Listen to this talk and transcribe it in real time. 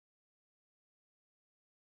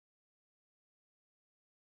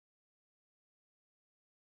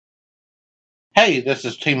Hey, this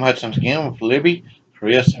is TeamHutchens again with Libby,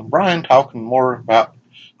 Chris, and Brian talking more about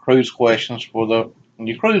cruise questions for the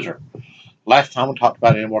new cruiser. Last time we talked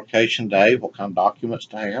about embarkation day, what kind of documents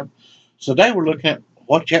to have. So today we're looking at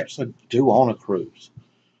what you actually do on a cruise,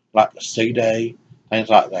 like the SeaDay, things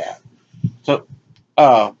like that. So,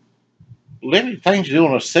 uh, Libby, things you do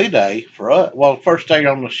on a SeaDay for us, well, the first day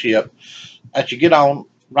you're on the ship, as you get on,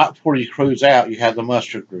 right before you cruise out, you have the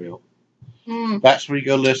muster drill. That's where you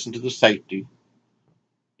go listen to the safety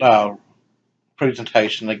uh,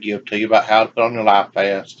 presentation they give to you about how to put on your life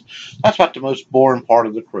vest. That's about the most boring part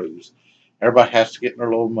of the cruise. Everybody has to get in their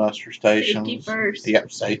little muster stations. Safety first.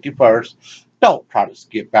 Yep, safety first. Don't try to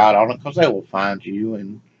skip out on it because they will find you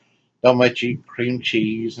and they'll make you eat cream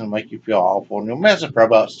cheese and make you feel awful and you'll mess up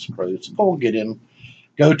everybody else's cruise. So go and get in,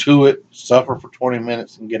 go to it, suffer for 20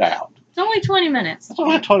 minutes and get out. It's only 20 minutes. It's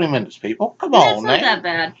only 20 minutes, people. Come That's on, not man. that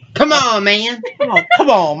bad. Come on, man. Come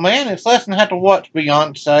on, man. It's less than have to watch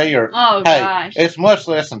Beyonce or Oh, hey, gosh. it's much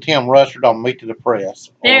less than Tim Russert on Meet to the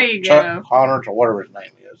Press. There or you Chuck go. Connors or whatever his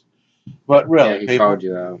name is. But really, Yeah, he people, called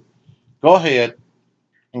you out. go ahead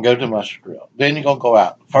and go to the muster drill. Then you're going to go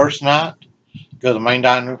out. First night, go to the main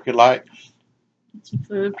dining room if you like. Get some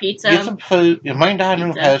food, pizza. Get some food. The main dining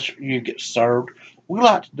room Pizza. has, you get served. We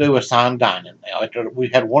like to do assigned dining now. After we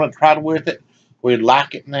had one that tried with it. We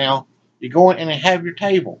like it now. You go in and have your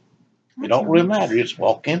table. It don't really matter. You just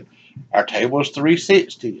walk in. Our table is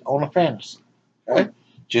 360 on a fantasy. Okay?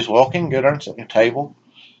 Just walk in, go there and sit at your table.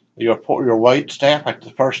 Your wait staff after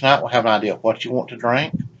the first night will have an idea of what you want to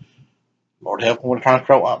drink. Lord help me with trying to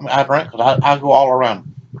throw what I drink because I go all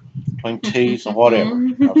around between teas and whatever.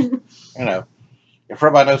 You know, if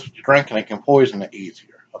everybody knows what you're drinking, they can poison it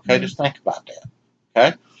easier. Okay, just think about that.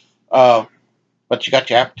 Okay, but you got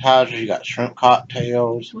your appetizers, you got shrimp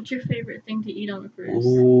cocktails. What's your favorite thing to eat on a cruise?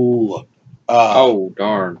 Ooh, Oh,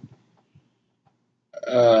 darn.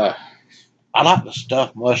 I like the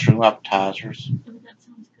stuffed mushroom appetizers. Oh, that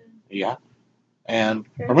sounds good. Yeah, and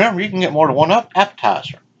remember, you can get more than one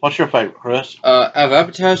appetizer. What's your favorite, Chris? Of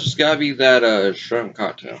appetizers, gotta be that shrimp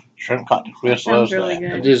cocktail. Shrimp cocktail. Chris That sounds loves really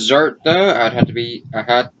that. good. Dessert though, I had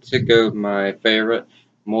to go with my favorite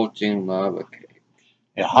molten lava cake.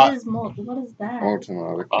 Yeah, What hot. is what is that? Molten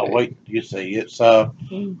lava cake. Oh wait, you see, it's That's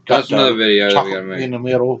got another video that we gotta chocolate make. in the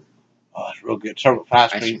middle. Oh, it's real good. Serve it with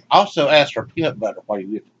ice cream. Also, ask for peanut butter while you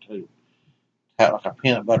get it too. Have like a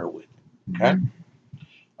peanut butter with it. Okay.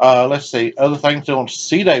 Let's see. Other things on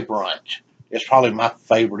SeaDay brunch is probably my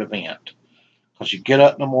favorite event because you get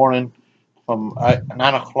up in the morning from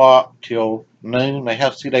 9 o'clock till noon. They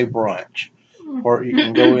have SeaDay brunch where you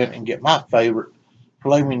can go in and get my favorite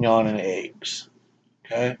filet mignon and eggs.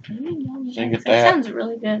 Okay. So you get That sounds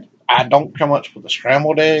really good. I don't care much for the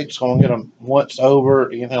scrambled eggs. So I'm gonna get them once over,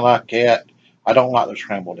 anything like that. I don't like the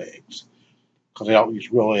scrambled eggs because they don't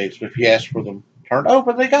use real eggs. But if you ask for them turned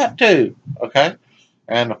over, they got to. Okay,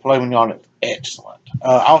 and the filet mignon is excellent.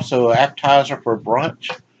 Also, appetizer for brunch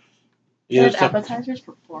is Appetizers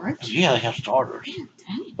for brunch? yeah, they have starters. Man,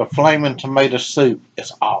 dang. The flaming tomato soup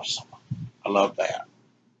is awesome. I love that.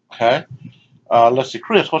 Okay, let's see,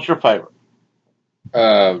 Chris, what's your favorite?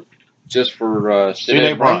 Just for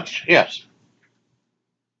SeaDay brunch. Yes.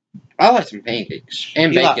 I like some pancakes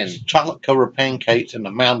and You bacon. like chocolate covered pancakes and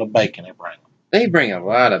the mound of bacon they bring. They bring a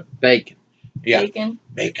lot of bacon. Yeah. Bacon.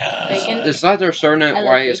 Bacon. It's like they're serving it I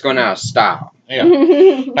while love it's going bacon. out of style. Yeah.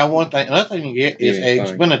 Now, another thing you get is Yeah, eggs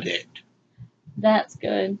funny. Benedict. That's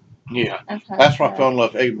good. Yeah. I've had That's why I that. fell in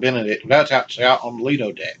love with egg Benedict. That's out on the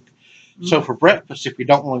Lido deck. So for breakfast, if you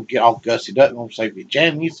don't want to get all gussied up and want to save your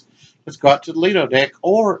jammies, let's go out to the Lido deck.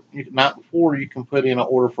 Or the night before, you can put in an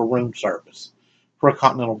order for room service for a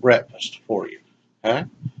continental breakfast for you. Okay.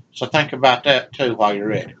 So think about that too while you're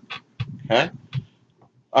ready. Okay.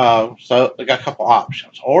 So they got a couple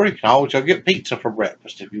options, or you can always go get pizza for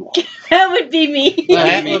breakfast if you want. That would be me.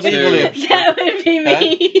 That Me would be too. delicious. That would be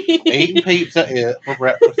me. Eating pizza for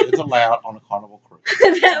breakfast is allowed on a Carnival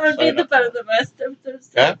cruise. That would be So, the both of us.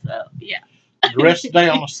 Okay. So, yeah. The rest of the day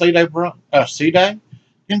on the SeaDay,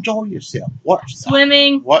 enjoy yourself.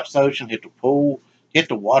 Swimming. Watch the ocean, hit the pool, hit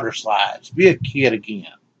the water slides. Be a kid again.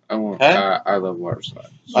 I love water slides.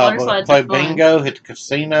 Water slides Play are fun. bingo, hit the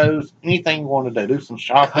casinos, anything you want to do. Do some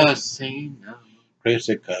shopping. Casino. Chris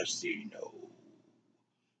at casino.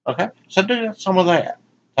 Okay, so do some of that.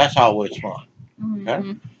 That's always fun. Mhm. Okay.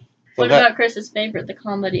 So What that, about Chris's favorite, the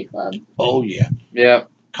comedy club? oh yeah. Yep.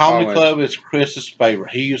 Comedy Always. Club is Chris's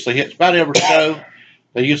favorite. He usually hits about every show.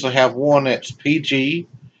 They usually have one that's PG,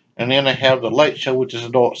 and then they have the late show, which is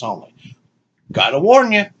adults only. Gotta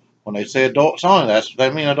warn you, when they say adults only, that's what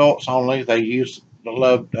they mean adults only. They use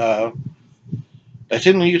the They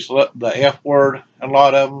seem to use the F word in a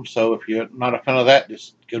lot of them. So if you're not a fan of that,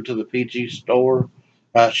 just go to the PG store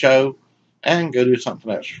show and go do something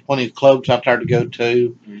else. There's plenty of clubs out there to go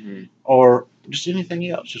to, or just anything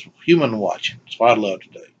else. Just human watching. That's what I love to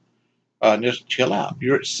do. And just chill out.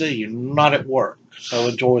 You're at sea. You're not at work. So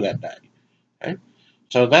enjoy that day. Okay.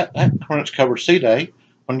 So that pretty much covers SeaDay.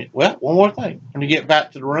 Well, one more thing. When you get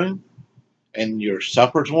back to the room and your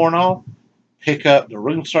supper's worn off, pick up the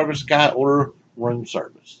room service guy, order room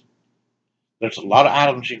service. There's a lot of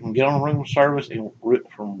items you can get on room service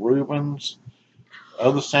from Reuben's,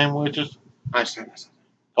 other sandwiches. I just had myself.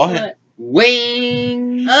 Go ahead.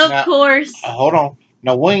 Wings. Of Now, course. Hold on.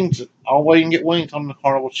 Now, wings, all way you can get wings on the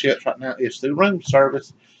Carnival ships right now is through room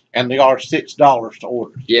service, and they are $6 to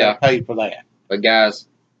order. You Yeah. gotta pay for that. But guys,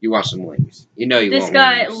 you want some wings. You know you This want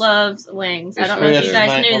guy wings. loves wings. I It's don't know if really you guys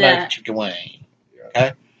Nice knew one, that. Chicken wing.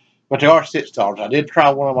 Okay? But they are $6. I did try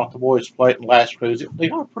one of them off the boys' plate in the last cruise. They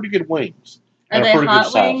are pretty good wings. Are And they pretty hot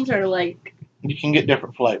good size. wings or like? You can get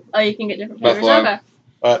different flavors. Oh, you can get different flavors. Buffalo. Okay.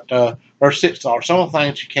 But they're $6. Some of the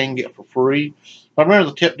things you can get for free. But remember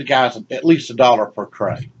to tip the guys at least $1 per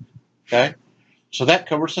tray. Okay? So that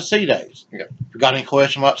covers the SeaDays. Okay. If you got any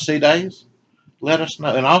question about SeaDays, let us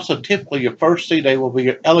know. And also, typically, your first SeaDay will be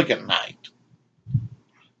your elegant night.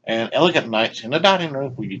 And elegant nights in the dining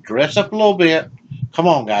room where you dress up a little bit. Come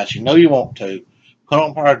on, guys. You know you want to. Put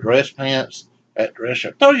on a pair of dress pants, that dress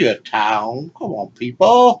shirt. Throw you a towel. Come on,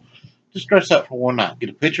 people. Just dress up for one night. Get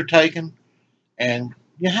a picture taken. And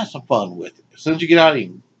you have some fun with it. As soon as you get out, you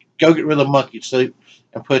can go get rid of the monkey suit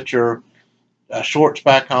and put your shorts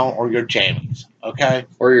back on or your jammies. Okay?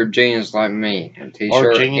 Or your jeans like me, and Or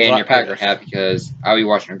t-shirt, jeans and like your Packer this. hat because I'll be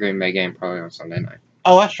watching a Green Bay game probably on Sunday night.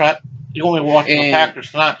 Oh, that's right. You're going to be watching the And-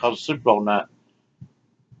 Packers tonight because it's Super Bowl night.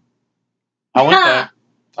 I went there.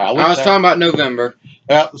 I was talking about November.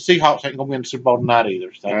 Well, the Seahawks ain't going to be in the Super Bowl tonight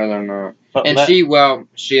either. So. I don't know. But And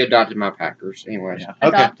she adopted my Packers anyway. Yeah. Okay.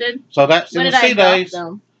 Adopted. So that's When in did the I adopt SeaDays.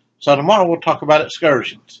 them? So tomorrow we'll talk about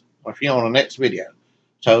excursions. Or if you on the next video.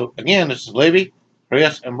 So again, this is Libby,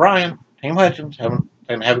 Chris, and Brian. Team Hutchens.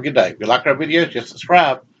 Have a good day. If you like our videos, just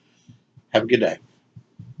subscribe. Have a good day.